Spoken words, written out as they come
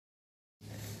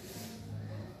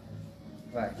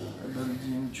Vai. Andando de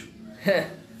índio.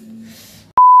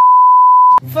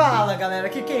 Fala galera,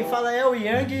 aqui quem fala é o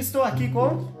Yang e estou aqui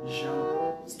com...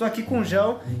 João. Estou aqui com o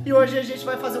João e hoje a gente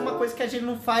vai fazer uma coisa que a gente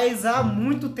não faz há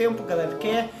muito tempo, galera, que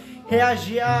é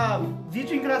reagir a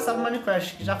vídeo engraçado no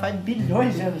Minecraft, que já faz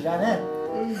bilhões de anos já, né?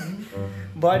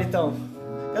 Bora então.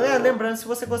 Galera, lembrando, se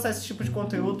você gostar desse tipo de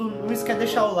conteúdo, não esquece de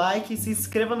deixar o like e se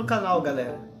inscreva no canal,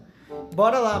 galera.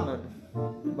 Bora lá, mano.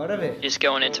 Bora ver. Just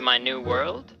going into my new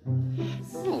world?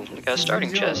 Ooh, we got a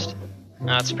starting chest. Oh,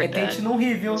 that's pretty bad. Tente não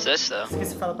rir, viu? What's this though?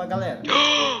 Esqueci de falar pra galera.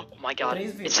 Oh my god,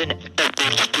 it's an...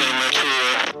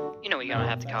 You know we're gonna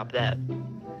have to cop that.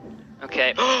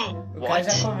 Okay. What?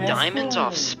 Diamonds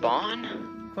off spawn?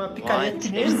 Com uma picareta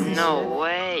que nem There's existe, no né?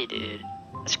 way, dude.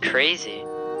 That's crazy.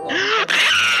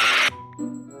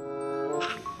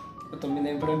 Eu tô me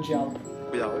lembrando de algo.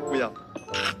 Cuidado, cuidado.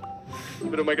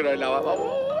 Pero me quiero la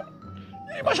vamos.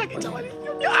 Vaya aquí, chavalillo.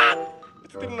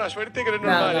 Este tiene una suerte que no es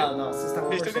normal. Não, você está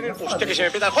Este tiene... conversando. Hostia, que se me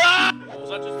empieza a...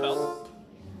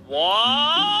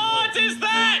 What is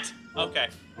that? Okay.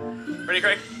 Ready,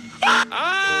 Craig?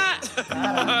 Ah!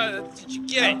 Did you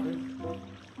get it?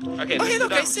 Okay,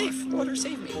 okay, safe. Water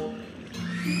saved me.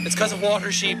 It's because of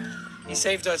Water Sheep. He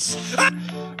saved us.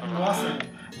 Nossa.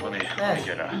 Let me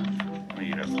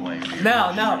get a flame.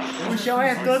 Não. O chão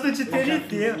é todo de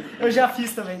TNT. Eu já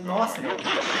fiz também. Nossa. So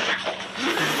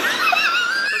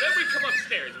then we come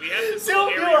upstairs. We have this Você little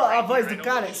ouviu area a right voz here. do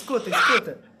cara? Escuta.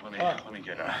 Let me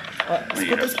get a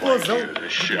Escuta a explosão.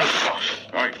 shit.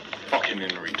 Alright, fucking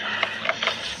in return.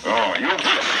 Oh, you.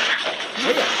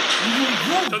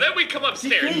 So then we come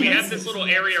upstairs. We have this little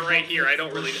area right here. I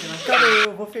don't really know. Cara,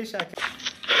 eu vou fechar aqui.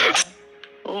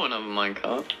 Oh, another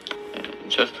minecart.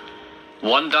 Just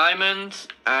one diamond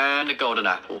and a golden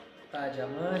apple. Tá,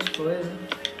 diamante, coisa.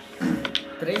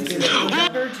 3 vidas. Eu já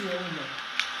perdi uma.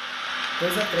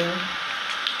 2-3.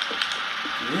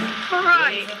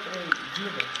 Alright. 2-3.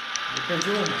 Vida. Eu perdi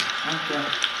uma.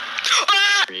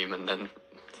 Stream and then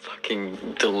fucking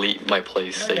delete my Ele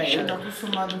PlayStation. tá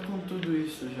acostumado com tudo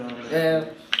isso já.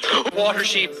 É. Water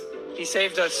Sheep. He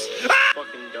saved us.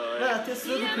 Fucking die. A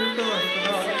textura do Creeper, mano, ficou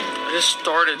da hora. I just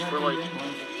started for like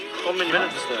how many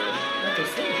minutes there? É a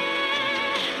textura?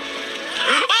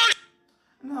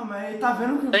 Não, mas ele tá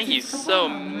vendo que o Thank you Creeper tá so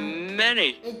parado, né?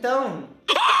 many. Então.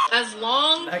 As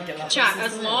long, chat,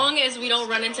 as long as we don't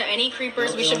run into any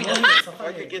creepers, we should be done. If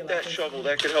I could get that shovel,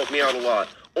 that could help me out a lot.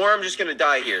 Or I'm just gonna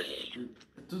die here.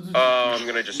 I'm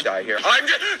gonna just die here. I'm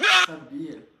just...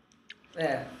 Sabia.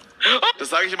 É. Das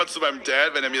sage ich immer zu meinem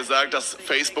Dad, wenn er mir sagt, dass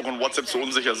Facebook und WhatsApp so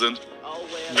unsicher sind.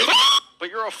 But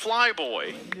you're a fly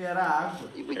boy. Ele era água.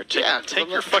 Here, take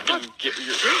your fucking get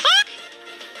your.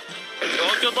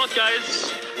 Well, good luck,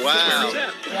 guys. Wow.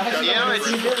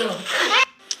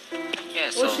 Yeah,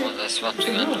 so that's what we're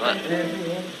gonna do.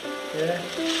 É.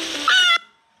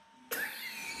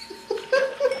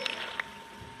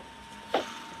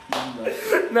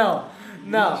 Não.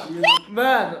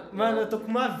 Mano, eu tô com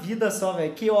uma vida só,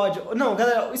 velho. Que ódio. Não,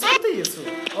 galera, escuta isso.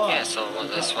 Ó. Yeah, so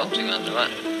that's what we're gonna do.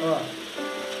 Ó.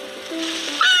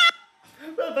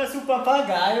 Parece um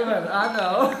papagaio, mano. Ah,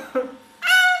 não.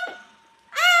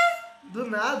 Do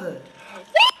nada.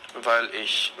 Weil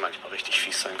ich manchmal richtig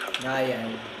fies sein kann. Ai.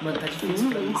 Mano, tá difícil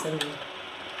pra mim, sério.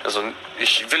 Also,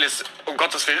 ich will es, um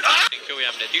Gottes Willen.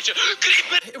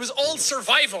 It was all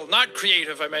survival, not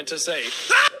creative, I meant to say.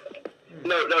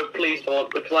 No, please don't,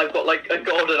 because I've got like a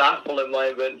golden apple in my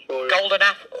inventory. Golden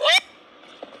apple.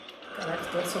 Caraca,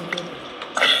 todos são tudo.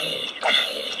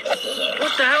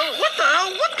 What the hell? What the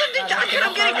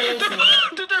I'm getting...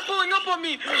 They're pulling up on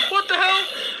me! What the hell?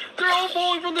 They're all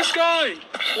falling from the sky!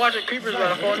 Watch it, creepers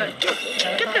about to fall down.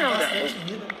 Get down there!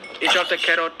 He dropped a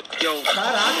carrot. Yo.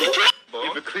 Caraca.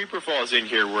 If a creeper falls in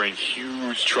here, we're in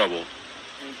huge trouble.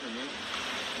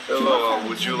 Hello,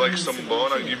 would you like some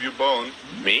bone? I'll give you bone.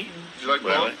 Me? Would you like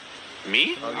bone?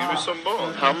 Me? I'll give you some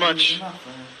bone. How much?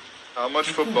 How much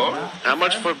for bone? How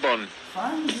much for bun?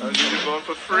 I'll give you bone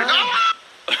for free.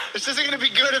 This isn't gonna be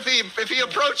good if he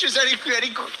approaches any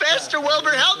faster,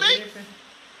 Wilbur, help me!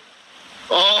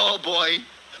 Oh, boy.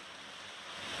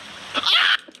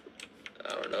 I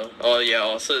don't know. Oh yeah,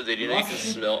 also they didn't even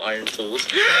smell iron tools.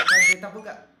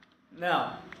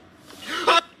 Não.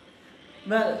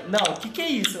 Não, o que é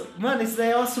isso? Mano, isso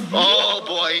daí é uma subida. Oh,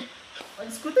 boy. Olha,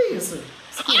 escuta isso.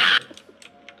 Escuta.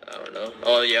 I don't know.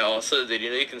 Oh yeah, also they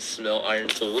didn't even smell iron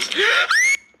tools.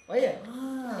 Olha.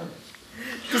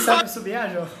 Tu sabe subir,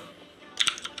 João?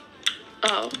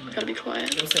 Oh, gotta be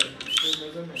quiet. Eu sei.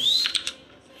 Mais ou menos.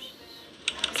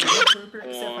 Você vê o Creeper que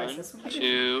você faz, você subir.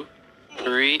 1, 2,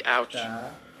 3, ouch.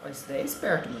 Tá. Ó, isso daí é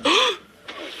esperto, mano.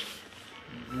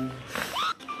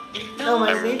 Não,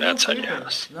 mas nem That's how viu. you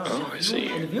ask. Não, Oh, I see.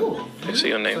 ele viu? I see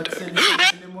your name Só que se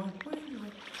tag. ele morre com ele,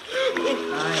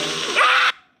 vai.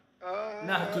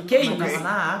 Não, que é isso? Tava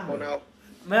na água.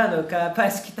 Mano, cara,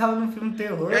 parece que tava num filme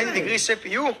terror. Ainda de gris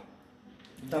CPU?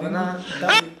 Tava na...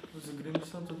 Os gringos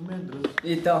são todos medrosos.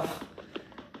 Então...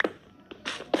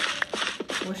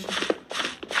 Poxa.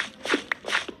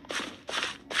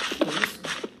 Que isso?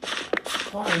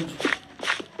 Onde?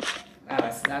 Ah,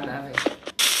 vai se danar, velho.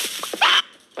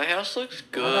 My house looks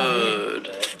good.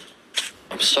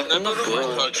 I'm stuck in the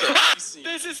boat.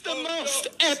 This is the most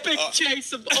epic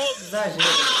chase of all.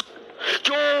 Exagero.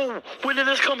 Yo, when did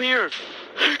this come here?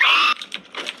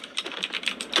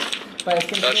 Parece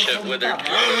que Oh eles shit, são muito withered.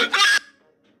 cavalos.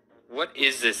 What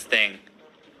is this thing?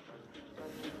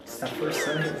 Você tá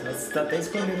forçando, você tá até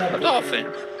escondendo a A boca. dolphin.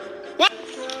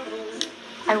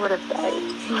 I would have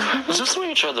died. Is this where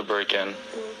you tried to break in?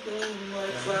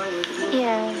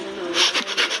 Yeah.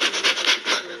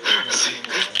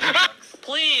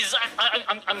 Please,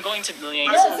 I'm going to.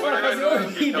 Você vai fazer eu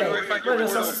rir, velho. Mano, eu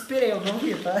só suspirei, eu não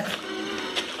ri, tá?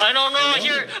 I don't know.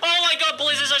 Here. Oh my God,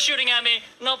 blizzards are shooting at me.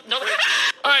 Nope, nope.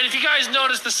 All right, if you guys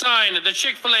notice the sign, the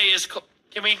Chick-fil-A is.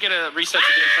 Can we get a reset to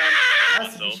game time?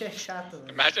 Nossa, esse bicho é chato, velho.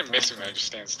 Imagine missing that, just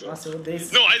stand still. Nossa, eu odeio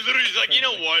esse. No, I literally was like, you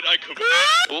know what? I could.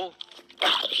 Oh.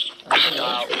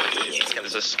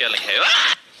 There's a skeleton here.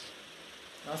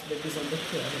 Nossa, bebezão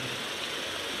bloqueado.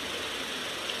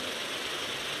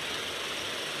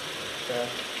 Tá.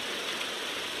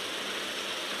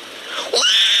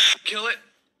 Kill it.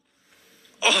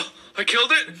 Oh, I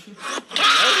killed it.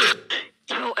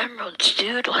 Yo, emeralds,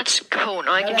 dude, let's go.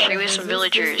 Now I can show you some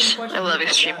villagers. I love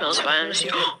extreme hills vibes.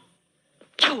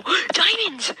 Yo,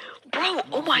 diamonds! Bro,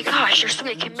 oh my gosh, there's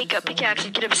something I can make a pickaxe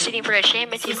and get obsidian for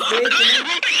enchantment.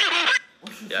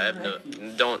 Yeah, I have no.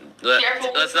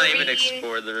 Let's not even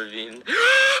explore the ravine.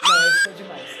 Não, esse foi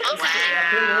demais. Esse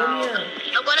apelou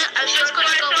minha. Agora, I'm just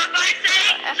gonna go.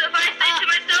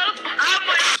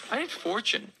 I need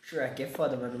fortune. Shrek é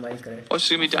foda, mano, no Minecraft. Oh, it's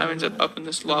gonna be diamonds up in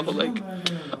this lava lake.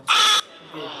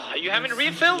 You haven't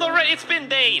refilled already? It's been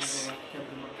days.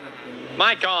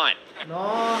 My God.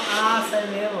 Nossa, é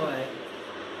mesmo, velho.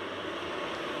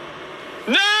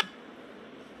 No!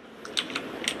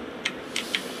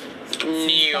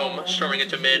 Neom, storming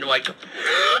into mid, like.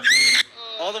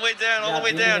 All the way down, all the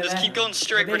way down. Just keep going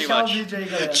straight, pretty Vou deixar o much. vídeo aí,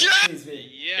 galera, pra vocês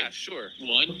verem. Yeah, sure. O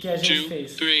 1, que a gente 2,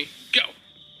 fez. 3, go.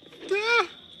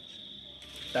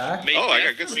 Tá? Oh, I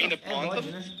got good É stuff. mod,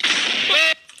 né?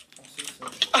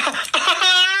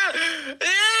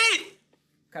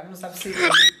 O cara não sabe se...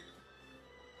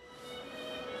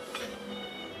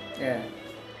 É.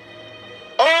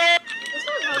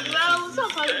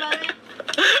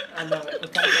 Ah, não, o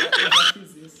cara eu já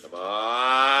fiz isso. Come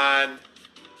on.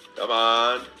 Come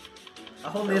on. A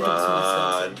roleta de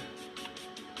solução.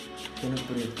 Tendo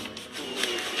preto.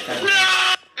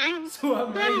 Sua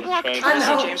mãe. Ah,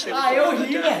 não. Ah, eu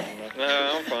ri, velho. No,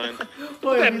 I'm fine.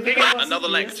 Pô, eu ri porque eu Another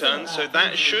lectern, so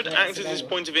that should act as his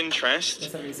point of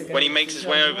interest when he makes his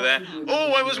way over there.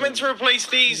 Oh, I was meant to replace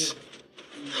these.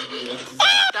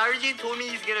 Darji told me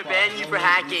he's gonna ban you for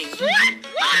hacking. Oh,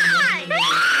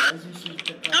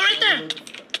 right there.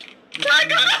 I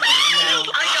got it.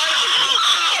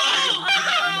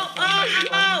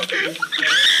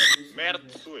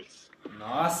 Mertus.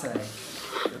 Nossa, velho.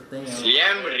 Eu tenho.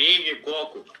 Siem rig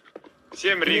coco.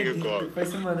 Siem rig, God. Depois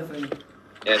você manda pra mim. Go,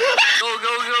 go,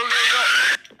 go, go, go.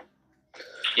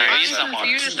 I'm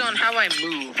confused on how I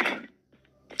move.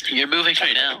 You're moving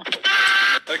right now.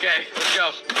 Okay, let's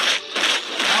go.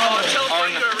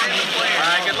 Alright,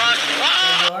 good luck.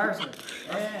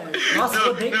 É. Nossa,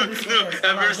 eu odeio quando isso acontece.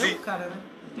 Tá maluco, cara, né?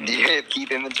 Yeah,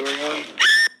 keep inventory on.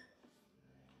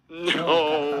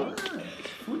 Não.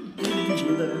 Fudido de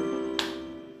vida,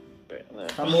 né?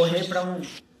 Pra morrer pra um...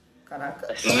 Caraca.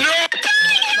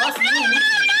 Nossa, não.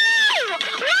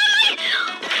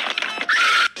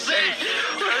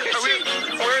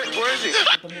 Where is he?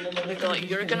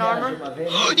 Hurricane armor?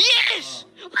 Yes!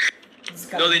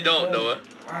 No, they don't, Noah.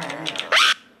 Ah,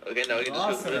 é. Okay, now we can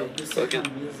Nossa, velho, just isso é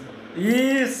camisa.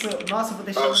 Isso! Nossa, eu vou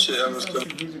deixar na descrição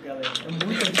esse vídeo, galera. É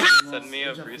muito antigo. Send me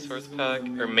a resource pack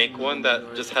or make one that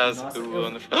just has Nossa, ooh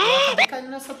on the eu front. acabei caindo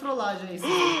nessa trollagem aí.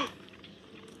 Sim.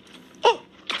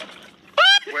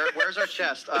 Where's our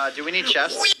chest? Do we need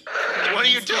chests? What are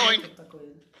you doing?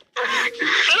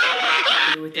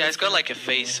 Yeah, it's got like a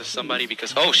face of somebody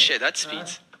because. Oh shit, that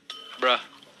speeds. Bruh.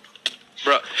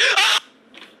 Bruh.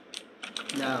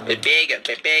 Não. Pega,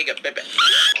 pega, pega. O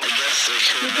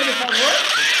que ele falou?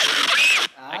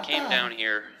 I came down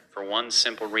here for one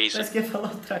simple reason, Parece que ele falou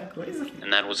outra coisa.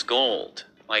 and that was gold.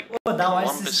 Like Pô, dá um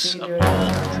Columbus assistente. of gold.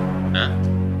 Huh?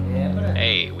 É,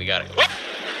 Okay, we got it. You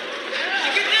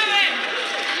can do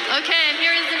it! Okay, and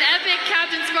here is an epic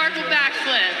Captain Sparkle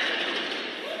backflip.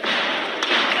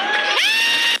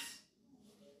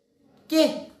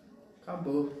 Que?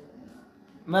 Acabou.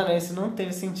 Mano, isso não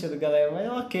teve sentido, galera. Mas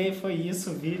ok, foi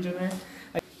isso o vídeo, né?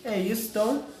 É isso,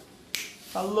 então.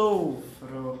 Falou,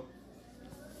 bro.